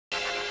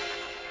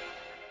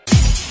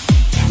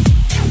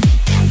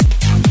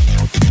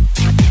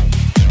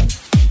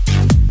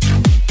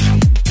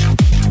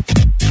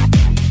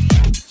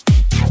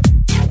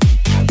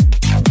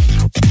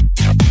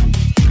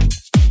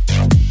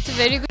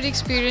Very good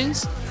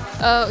experience.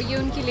 ये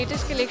उनकी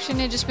latest collection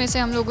है जिसमें से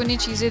हम लोगों ने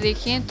चीज़ें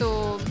देखी हैं, तो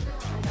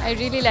I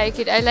really like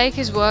it. I like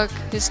his work,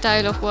 his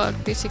style of work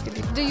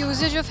basically. The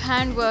usage of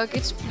hand work,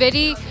 it's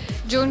very,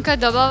 जो उनका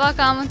दबा हुआ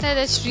काम होता है,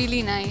 that's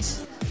really nice.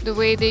 The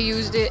way they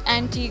use the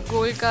antique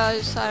gold का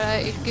सारा,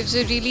 it gives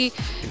a really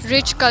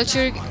rich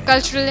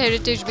cultural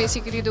heritage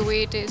basically the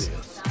way it is.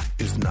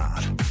 It's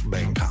not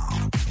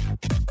Bangkok.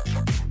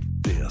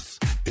 This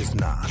is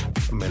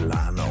not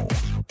Milano.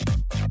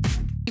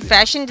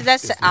 Fashion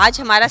design आज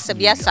हमारा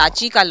सबिया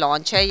साची का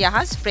launch है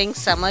यहाँ spring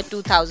summer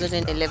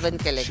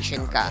 2011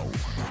 collection का,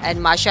 and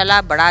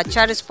माशाल्लाह बड़ा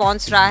अच्छा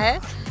रिस्पांस रहा है।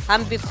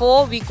 हम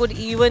before we could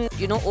even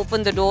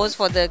open the doors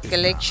for the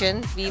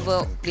collection, we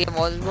have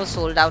almost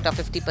sold out of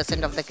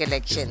 50% of the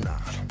collection,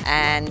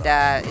 and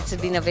it's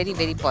been a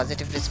very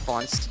positive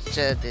response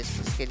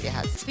इसके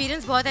लिहाज।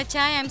 Experience बहुत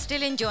अच्छा है। I am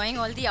still enjoying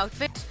all the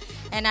outfits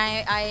and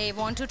I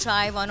want to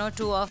try one or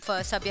two of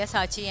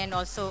Sabyasachi and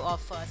also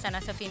of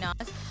Sana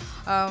Safina's.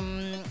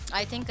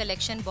 I think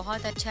collection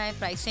बहुत अच्छा है,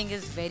 pricing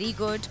is very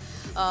good,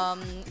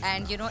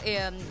 and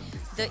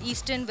the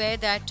eastern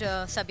wear that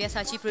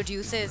Sabyasachi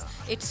produces,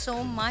 it's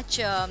so much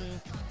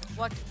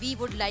what we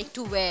would like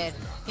to wear.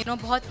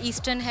 बहुत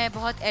eastern है,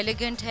 बहुत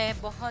elegant है,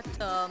 बहुत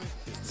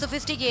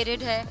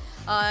sophisticated है,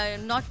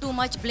 not too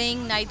much bling,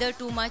 neither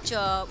too much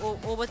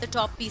over the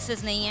top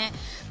pieces नहीं है,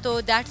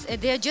 तो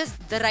they're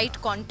just the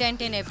right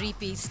content in every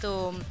piece. So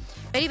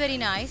very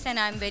nice, and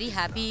I'm very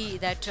happy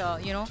that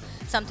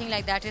something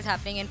like that is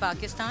happening in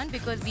Pakistan,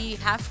 because we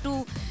have to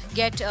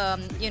get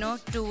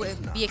to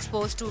be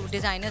exposed to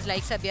designers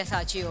like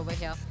Sabyasachi over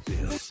here.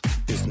 This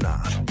is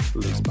not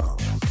Lisbon.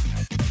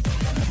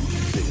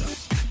 This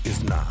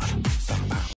is not